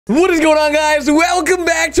What is going on, guys? Welcome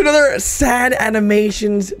back to another sad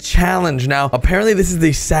animations challenge. Now, apparently this is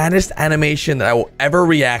the saddest animation that I will ever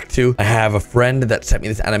react to. I have a friend that sent me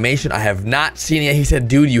this animation. I have not seen it yet. He said,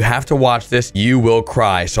 dude, you have to watch this. You will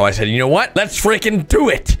cry. So I said, you know what? Let's freaking do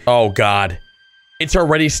it. Oh, God. It's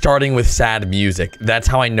already starting with sad music. That's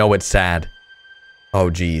how I know it's sad. Oh,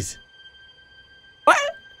 geez. What?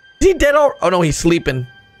 Is he dead already? Oh, no, he's sleeping.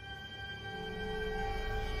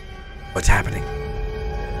 What's happening?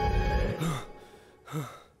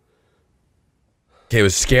 Okay, it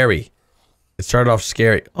was scary. It started off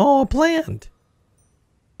scary. Oh, a plant.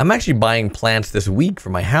 I'm actually buying plants this week for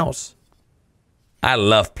my house. I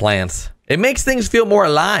love plants. It makes things feel more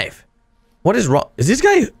alive. What is wrong? Is this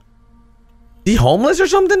guy... Is he homeless or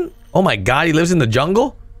something? Oh my God, he lives in the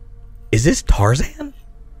jungle? Is this Tarzan?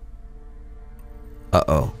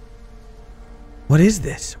 Uh-oh. What is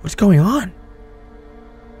this? What's going on?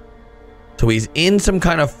 So he's in some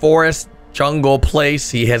kind of forest, jungle place.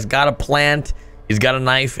 He has got a plant. He's got a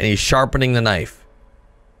knife and he's sharpening the knife.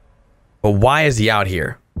 But why is he out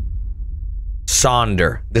here?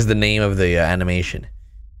 Sonder. This is the name of the animation.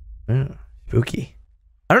 Spooky.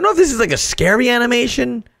 I don't know if this is like a scary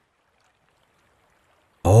animation.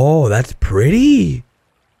 Oh, that's pretty.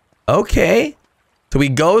 Okay. So he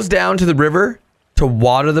goes down to the river to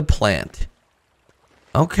water the plant.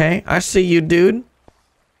 Okay, I see you, dude.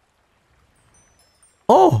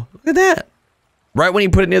 Oh, look at that. Right when he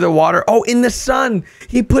put it near the water. Oh, in the sun.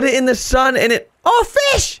 He put it in the sun and it... Oh,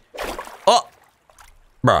 fish! Oh.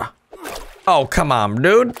 Bruh. Oh, come on,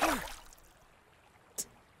 dude.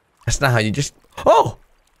 That's not how you just... Oh!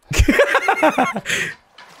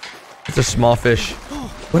 It's a small fish.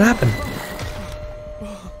 What happened?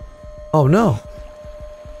 Oh, no.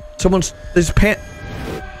 Someone's... This plant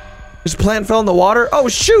fell in the water? Oh,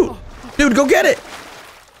 shoot! Dude, go get it!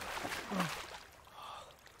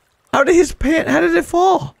 How did his pant... How did it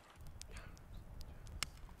fall?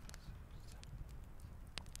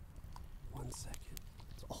 1 second.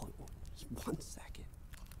 It's all it wants. 1 second.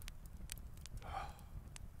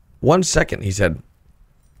 1 second, he said.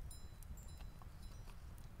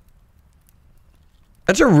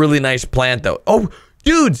 That's a really nice plant, though. Oh,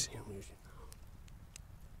 dudes!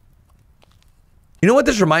 You know what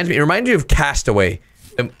this reminds me? It reminds me of Castaway.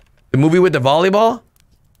 The movie with the volleyball?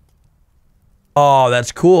 Oh,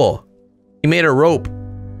 that's cool. He made a rope.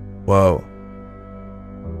 Whoa.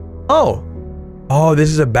 Oh. Oh, this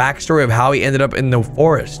is a backstory of how he ended up in the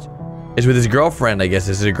forest. It's with his girlfriend, I guess.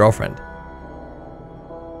 This is a girlfriend.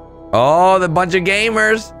 Oh, the bunch of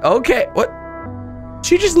gamers. Okay. What?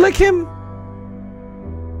 She just lick him?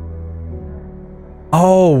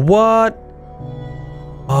 Oh, what?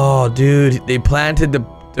 Oh, dude. They planted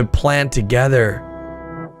the plant together.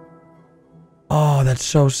 Oh, that's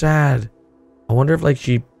so sad. I wonder if, like,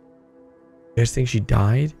 she... You guys think she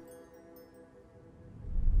died?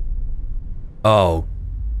 Oh.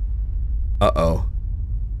 Uh-oh.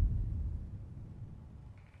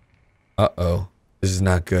 Uh-oh. This is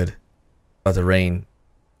not good. About to rain.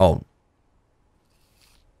 Oh.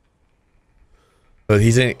 But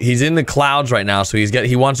he's in the clouds right now, so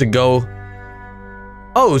he wants to go...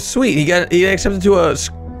 Oh, sweet. He got accepted to a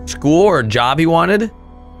school or a job he wanted.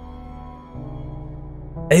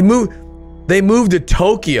 They moved to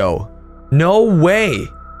Tokyo. No way.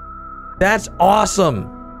 That's awesome.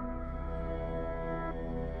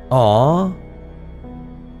 Aw.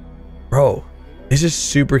 Bro, this is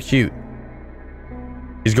super cute.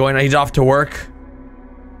 He's off to work.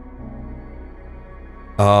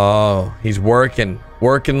 Oh, he's working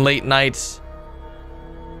late nights.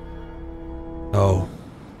 Oh.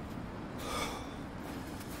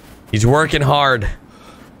 He's working hard.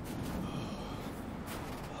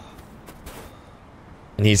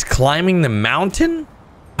 And he's climbing the mountain?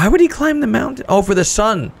 Why would he climb the mountain? Oh, for the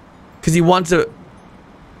sun. Because he wants to...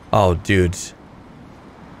 Oh, dudes.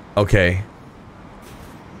 Okay.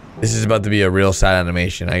 This is about to be a real sad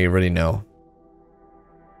animation. I already know.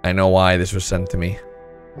 I know why this was sent to me.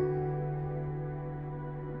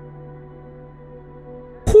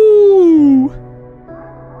 Whoo!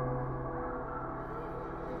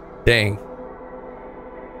 Dang.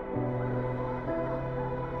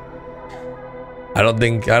 I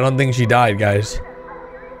don't think she died, guys.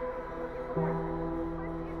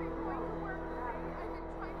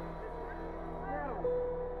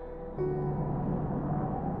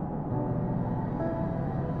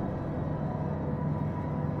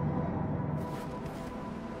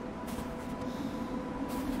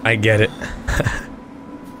 I get it.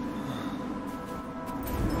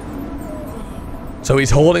 So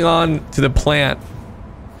he's holding on to the plant.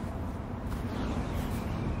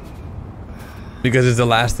 because it's the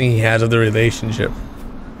last thing he has of the relationship.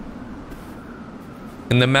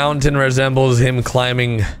 And the mountain resembles him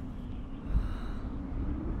climbing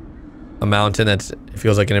a mountain that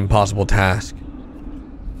feels like an impossible task.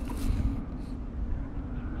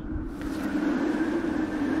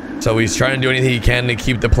 So he's trying to do anything he can to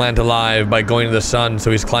keep the plant alive by going to the sun,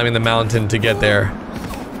 so he's climbing the mountain to get there.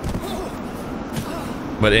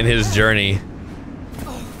 But in his journey,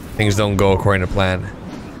 things don't go according to plan.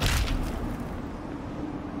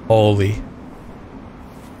 Holy.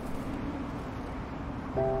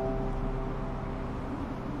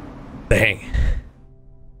 Dang.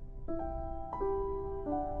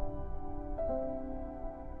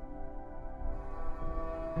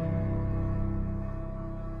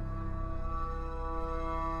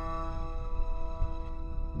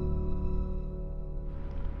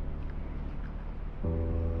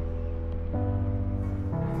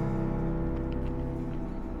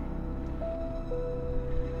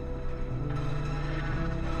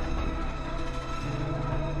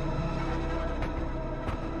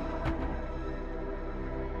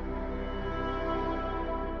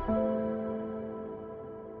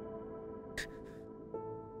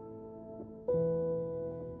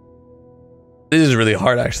 This is really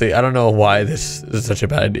hard, actually. I don't know why this is such a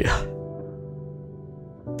bad idea.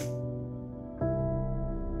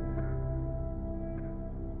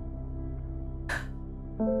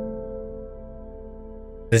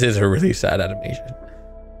 This is a really sad animation.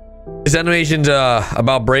 This animation's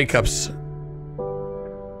about breakups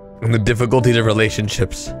and the difficulties of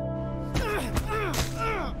relationships.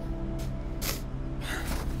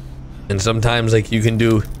 And sometimes, like, you can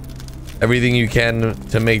do everything you can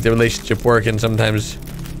to make the relationship work, and sometimes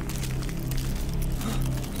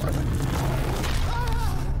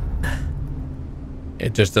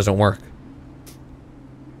it just doesn't work.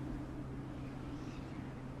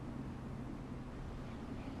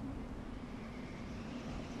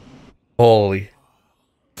 Holy.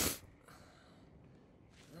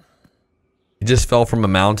 He just fell from a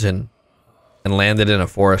mountain and landed in a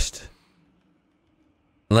forest.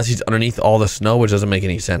 Unless he's underneath all the snow, which doesn't make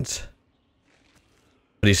any sense.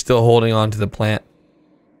 But he's still holding on to the plant.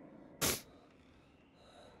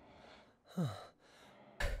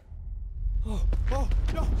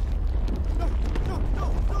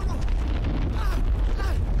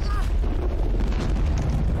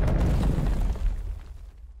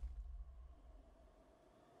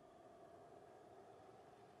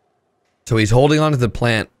 So he's holding on to the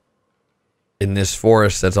plant in this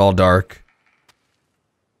forest that's all dark.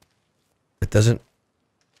 It doesn't...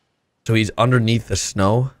 So he's underneath the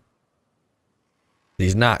snow? But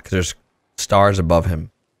he's not, because there's stars above him.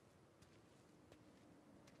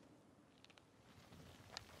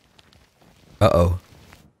 Uh-oh.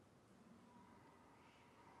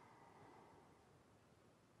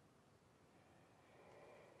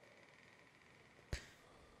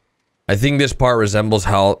 I think this part resembles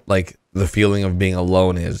how, like, the feeling of being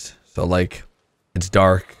alone is. So, like, it's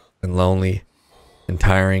dark and lonely and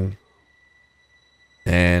tiring.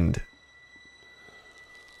 And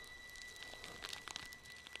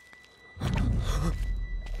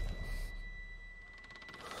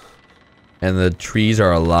the trees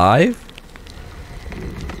are alive?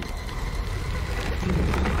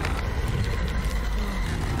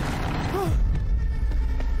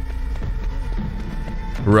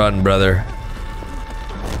 Run, brother.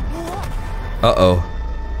 Uh-oh.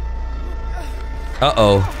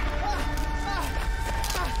 Uh-oh.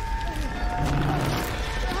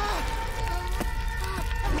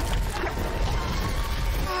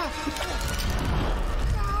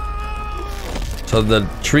 So the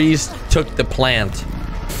trees took the plant.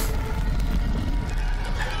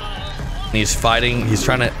 And he's fighting, he's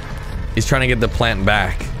trying to get the plant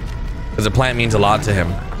back. Because the plant means a lot to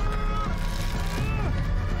him.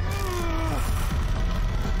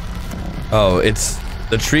 Oh, it's...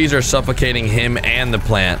 The trees are suffocating him and the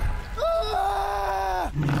plant.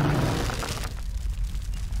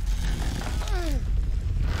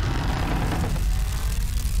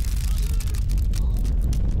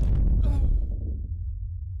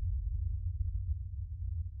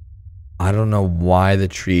 I don't know why the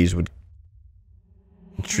trees would...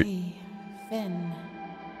 Hey, Finn.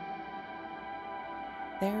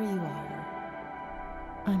 There you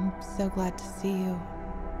are. I'm so glad to see you.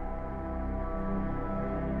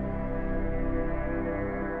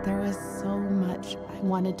 There was so much I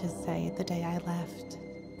wanted to say the day I left,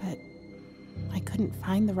 but I couldn't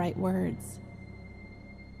find the right words.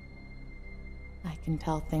 I can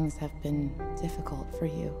tell things have been difficult for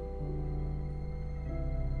you.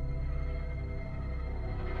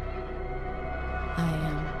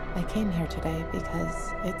 I I came here today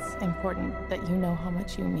because it's important that you know how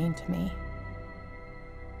much you mean to me.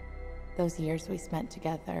 Those years we spent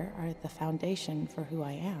together are the foundation for who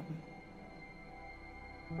I am.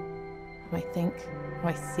 How I think, how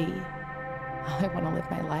I see, how I want to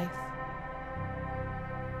live my life.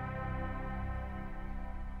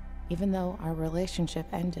 Even though our relationship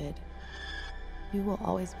ended, you will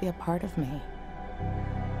always be a part of me.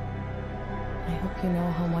 I hope you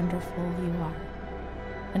know how wonderful you are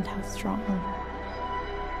and how strong.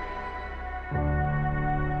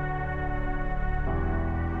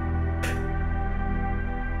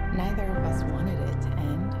 Neither of us wanted it to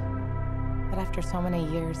end, but after so many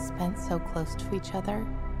years spent so close to each other,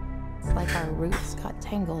 it's like our roots got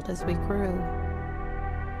tangled as we grew.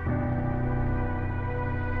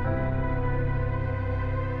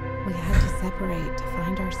 We had to separate to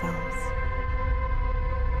find ourselves.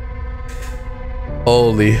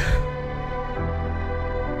 Holy.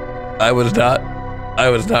 I was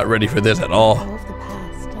not ready for this at all. Let go of the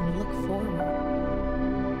past and look forward.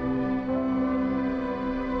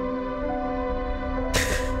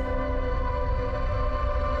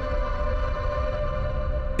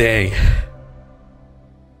 Dang.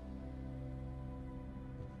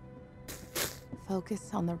 Focus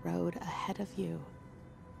on the road ahead of you.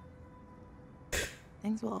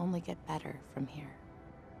 Things will only get better from here.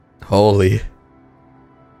 Holy.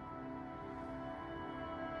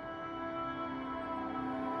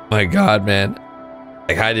 My God, man.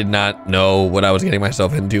 Like, I did not know what I was getting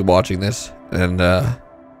myself into watching this. And,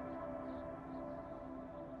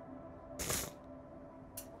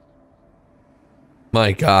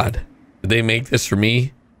 my God. Did they make this for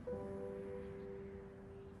me?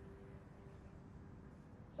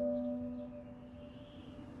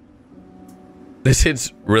 This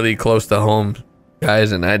hits really close to home,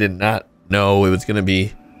 guys, and I did not know it was going to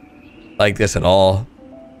be like this at all.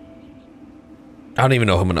 I don't even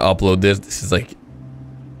know if I'm going to upload this. This is like,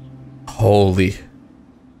 holy.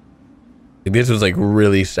 This was like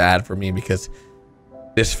really sad for me because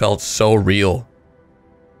this felt so real.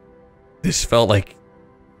 This felt like,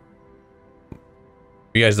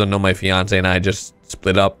 you guys don't know, my fiance and I just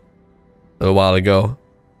split up a little while ago.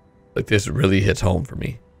 Like, this really hits home for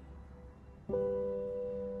me.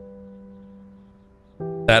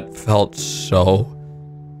 That felt so,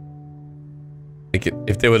 like,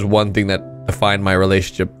 if there was one thing that defined my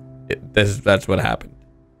relationship, that's what happened.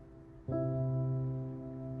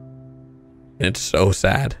 And it's so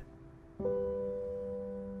sad.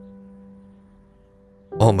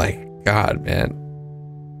 Oh my God, man.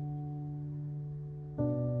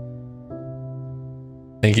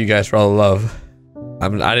 Thank you guys for all the love.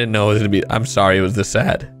 I didn't know it was gonna be, I'm sorry it was this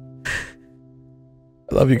sad.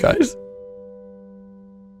 I love you guys.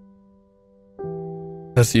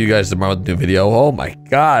 I'll see you guys tomorrow with a new video. Oh my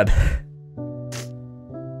God.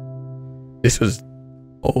 This was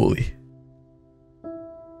holy.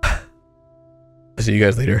 I'll see you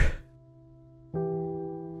guys later.